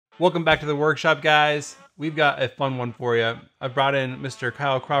Welcome back to the workshop, guys. We've got a fun one for you. I brought in Mr.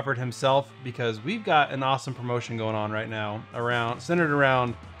 Kyle Crawford himself because we've got an awesome promotion going on right now centered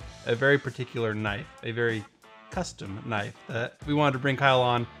around a very particular knife, a very custom knife that we wanted to bring Kyle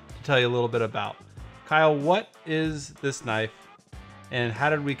on to tell you a little bit about. Kyle, what is this knife and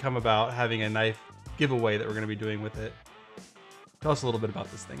how did we come about having a knife giveaway that we're going to be doing with it? Tell us a little bit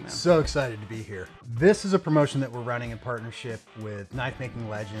about this thing, man. So excited to be here. This is a promotion that we're running in partnership with knife making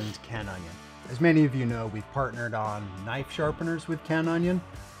legend Ken Onion. As many of you know, we've partnered on knife sharpeners with Ken Onion.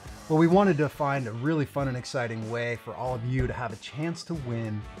 Well, we wanted to find a really fun and exciting way for all of you to have a chance to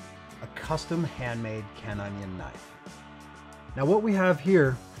win a custom handmade Ken Onion knife. Now what we have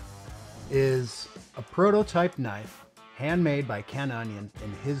here is a prototype knife handmade by Ken Onion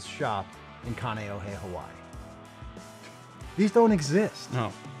in his shop in Kaneohe, Hawaii. These don't exist.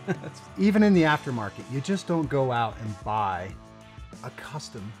 No. Even in the aftermarket, you just don't go out and buy a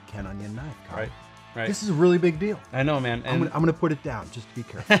custom Ken Onion knife. Right, right. This is a really big deal. I know, man. And I'm gonna put it down, just to be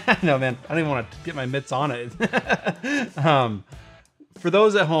careful. No, man. I don't even want to get my mitts on it. For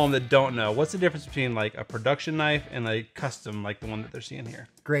those at home that don't know, what's the difference between like a production knife and a custom, like the one that they're seeing here?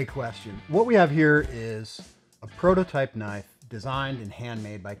 Great question. What we have here is a prototype knife designed and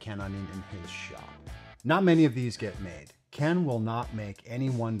handmade by Ken Onion in his shop. Not many of these get made. Ken will not make any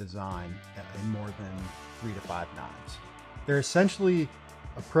one design in more than 3 to 5 knives. They're essentially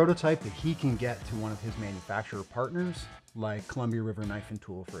a prototype that he can get to one of his manufacturer partners, like Columbia River Knife and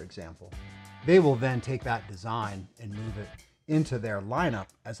Tool, for example. They will then take that design and move it into their lineup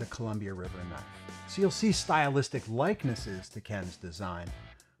as a Columbia River knife. So you'll see stylistic likenesses to Ken's design,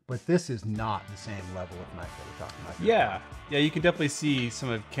 but this is not the same level of knife that we're talking about here. Yeah, you can definitely see some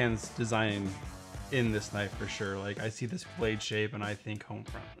of Ken's design in this knife for sure. Like I see this blade shape and I think home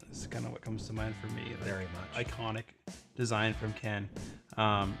front is kind of what comes to mind for me. Like, very much iconic design from Ken.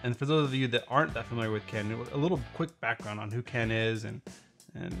 And for those of you that aren't that familiar with Ken, a little quick background on who Ken is and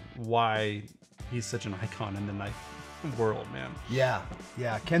why he's such an icon in the knife world, man. Yeah.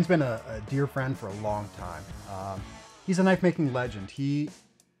 Ken's been a dear friend for a long time. He's a knife making legend. He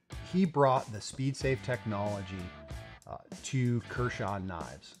brought the speed safe technology to Kershaw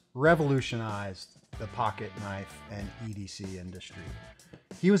knives, revolutionized the pocket knife and EDC industry.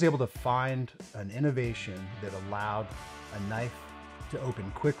 He was able to find an innovation that allowed a knife to open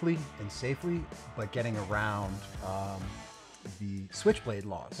quickly and safely, but getting around the switchblade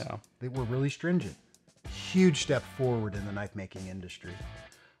laws. Yeah. That were really stringent. Huge step forward in the knife making industry.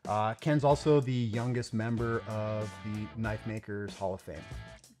 Ken's also the youngest member of the Knife Makers Hall of Fame.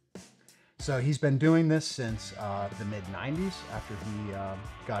 So he's been doing this since the mid-90s after he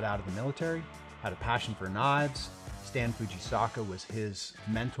got out of the military, had a passion for knives. Stan Fujisaka was his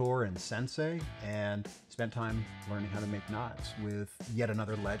mentor and sensei, and spent time learning how to make knives with yet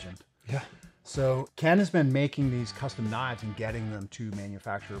another legend. Yeah. So Ken has been making these custom knives and getting them to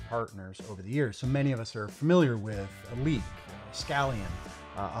manufacturer partners over the years. So many of us are familiar with a Leek, a Scallion,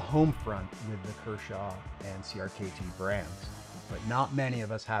 a home front with the Kershaw and CRKT brands. But not many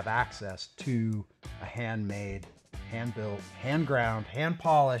of us have access to a handmade, hand-built, hand-ground,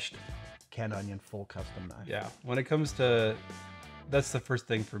 hand-polished Ken Onion full custom knife. Yeah, when it comes to, that's the first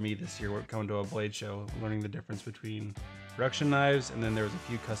thing for me this year when coming to a blade show, learning the difference between production knives and then there was a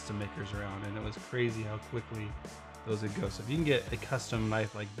few custom makers around, and it was crazy how quickly those would go. So if you can get a custom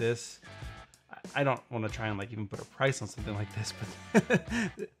knife like this, I don't want to try and like even put a price on something like this, but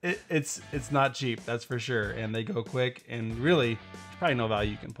it's not cheap, that's for sure. And they go quick, and really there's probably no value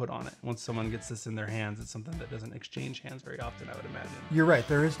you can put on it. Once someone gets this in their hands, it's something that doesn't exchange hands very often, I would imagine. You're right,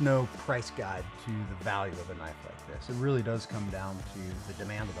 there is no price guide to the value of a knife like this. It really does come down to the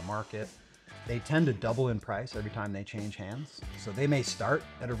demand of the market. They tend to double in price every time they change hands. So they may start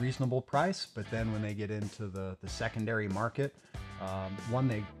at a reasonable price, but then when they get into the secondary market, one,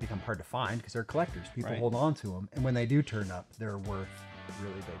 they become hard to find because they're collectors. People hold on to them. And when they do turn up, they're worth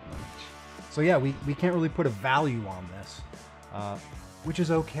really big money. So yeah, we can't really put a value on this, which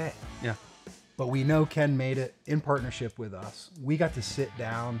is okay. Yeah. But we know Ken made it in partnership with us. We got to sit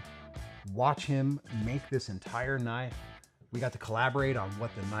down, watch him make this entire knife. We got to collaborate on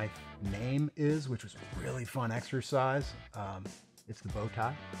what the knife name is, which was a really fun exercise. It's the bow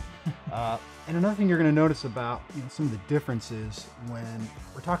tie. And another thing you're going to notice about some of the differences when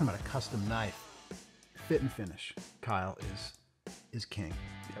we're talking about a custom knife, fit and finish, Kyle, is king.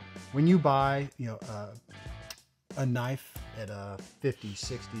 Yep. When you buy a knife at a $50,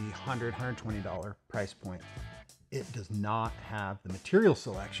 $60, $100, $120 price point, it does not have the material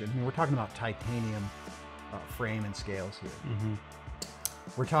selection. I mean, we're talking about titanium frame and scales here. Mm-hmm.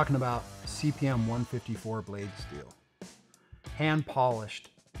 We're talking about CPM 154 blade steel, hand polished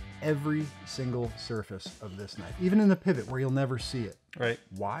every single surface of this knife, even in the pivot where you'll never see it. Right.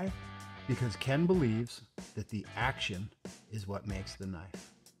 Why? Because Ken believes that the action is what makes the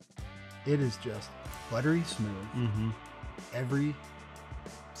knife. It is just buttery smooth. Mm-hmm. Every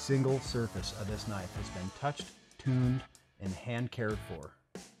single surface of this knife has been touched, tuned, and hand cared for.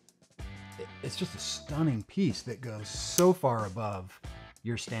 It's just a stunning piece that goes so far above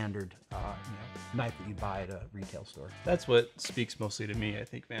your standard knife that you buy at a retail store. That's what speaks mostly to me, I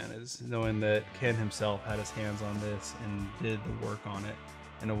think, man, is knowing that Ken himself had his hands on this and did the work on it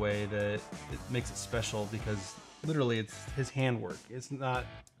in a way that it makes it special, because literally it's his handwork. It's not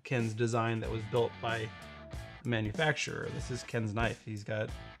Ken's design that was built by a manufacturer. This is Ken's knife. He's got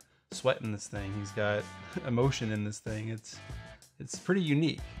sweat in this thing. He's got emotion in this thing. It's pretty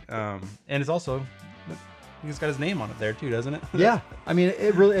unique. And it's also, he's got his name on it there too, doesn't it? Yeah. I mean,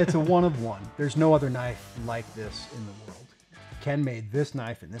 it's a one of one. There's no other knife like this in the world. Ken made this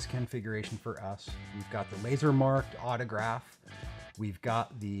knife in this configuration for us. We've got the laser marked autograph. We've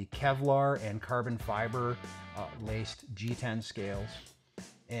got the Kevlar and carbon fiber laced G10 scales.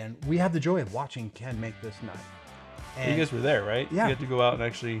 And we had the joy of watching Ken make this knife. And you guys were there, right? Yeah. You had to go out and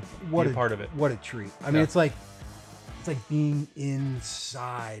actually be a part of it. What a treat. I mean, it's like being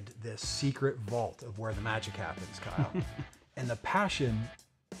inside this secret vault of where the magic happens, Kyle. And the passion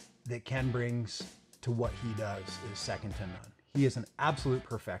that Ken brings to what he does is second to none. He is an absolute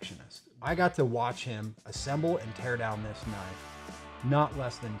perfectionist. I got to watch him assemble and tear down this knife not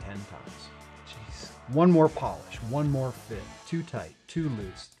less than 10 times. Jeez. One more polish, one more fit, too tight, too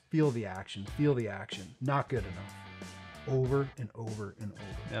loose. Feel the action, not good enough. Over and over and over.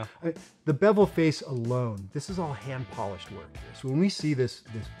 Yeah. I mean, the bevel face alone, this is all hand polished work here. So when we see this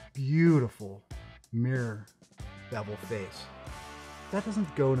beautiful mirror bevel face, that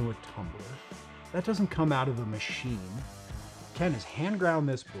doesn't go into a tumbler. That doesn't come out of a machine. Ken has hand ground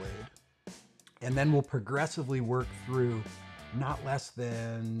this blade, and then we'll progressively work through not less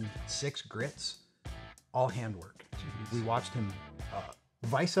than 6 grits, all handwork. Jeez. We watched him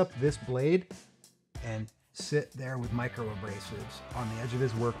vise up this blade and sit there with micro abrasives on the edge of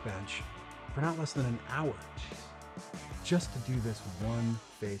his workbench for not less than an hour just to do this one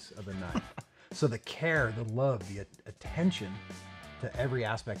face of a knife. So the care, the love, the attention to every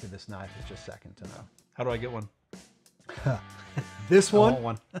aspect of this knife is just second to none. How do I get one? This I one, want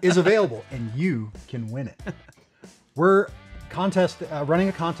one. is available and you can win it. We're running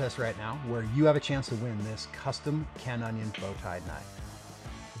a contest right now where you have a chance to win this custom Ken Onion bow tie knife.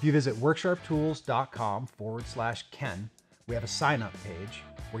 If you visit worksharptools.com/Ken, we have a sign-up page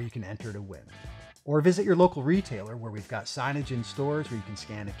where you can enter to win. Or visit your local retailer where we've got signage in stores where you can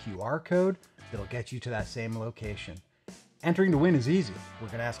scan a QR code that'll get you to that same location. Entering to win is easy. We're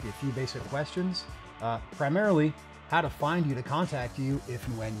going to ask you a few basic questions, primarily how to find you to contact you if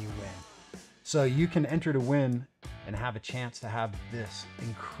and when you win. So you can enter to win and have a chance to have this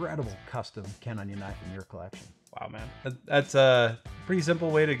incredible custom Ken Onion knife in your collection. Wow, man. That's a pretty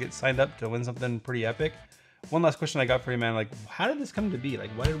simple way to get signed up to win something pretty epic. One last question I got for you, man. Like, how did this come to be? Like,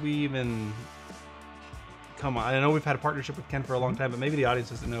 why did we even come on? I know we've had a partnership with Ken for a long time, but maybe the audience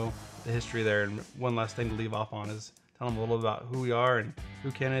doesn't know the history there. And one last thing to leave off on is tell them a little about who we are and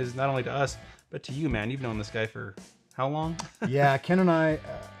who Ken is, not only to us, but to you, man. You've known this guy for how long? Yeah, Ken and I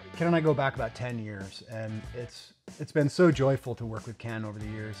go back about 10 years, and it's been so joyful to work with Ken over the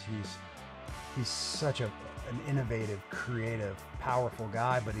years. He's such an innovative, creative, powerful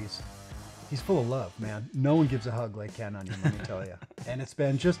guy, but he's full of love, man. No one gives a hug like Ken Onion, let me tell you. And it's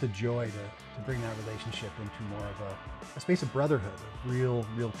been just a joy to bring that relationship into more of a space of brotherhood, of real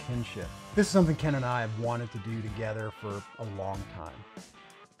kinship. This is something Ken and I have wanted to do together for a long time.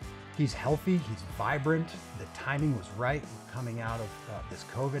 He's healthy, he's vibrant, the timing was right. We're coming out of this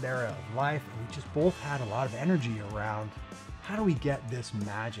COVID era of life, and we just both had a lot of energy around how do we get this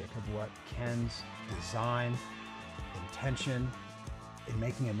magic of what Ken's design, intention in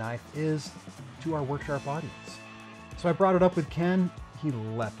making a knife is to our Worksharp audience. So I brought it up with Ken. He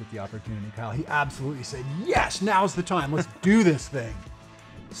leapt at the opportunity, Kyle. He absolutely said, yes, now's the time. Let's do this thing.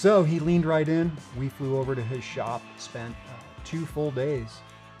 So he leaned right in. We flew over to his shop, spent 2 full days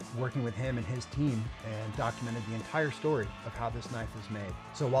working with him and his team, and documented the entire story of how this knife is made.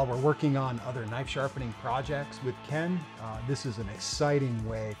 So while we're working on other knife sharpening projects with Ken, this is an exciting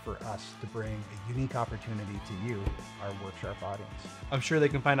way for us to bring a unique opportunity to you, our Worksharp audience. I'm sure they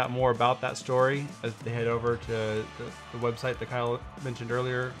can find out more about that story as they head over to the website that Kyle mentioned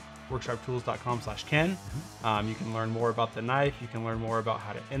earlier, worksharptools.com/Ken. You can learn more about the knife. You can learn more about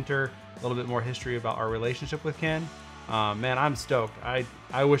how to enter, a little bit more history about our relationship with Ken. Man, I'm stoked. I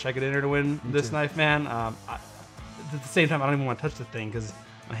wish I could enter to win this knife, man. At the same time, I don't even want to touch the thing because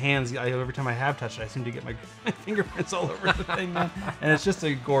my hands, every time I have touched it, I seem to get my fingerprints all over the thing, man. And it's just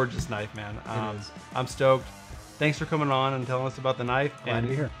a gorgeous knife, man. It is. I'm stoked. Thanks for coming on and telling us about the knife. Glad and to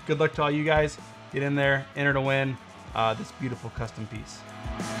be here. Good luck to all you guys. Get in there, enter to win this beautiful custom piece.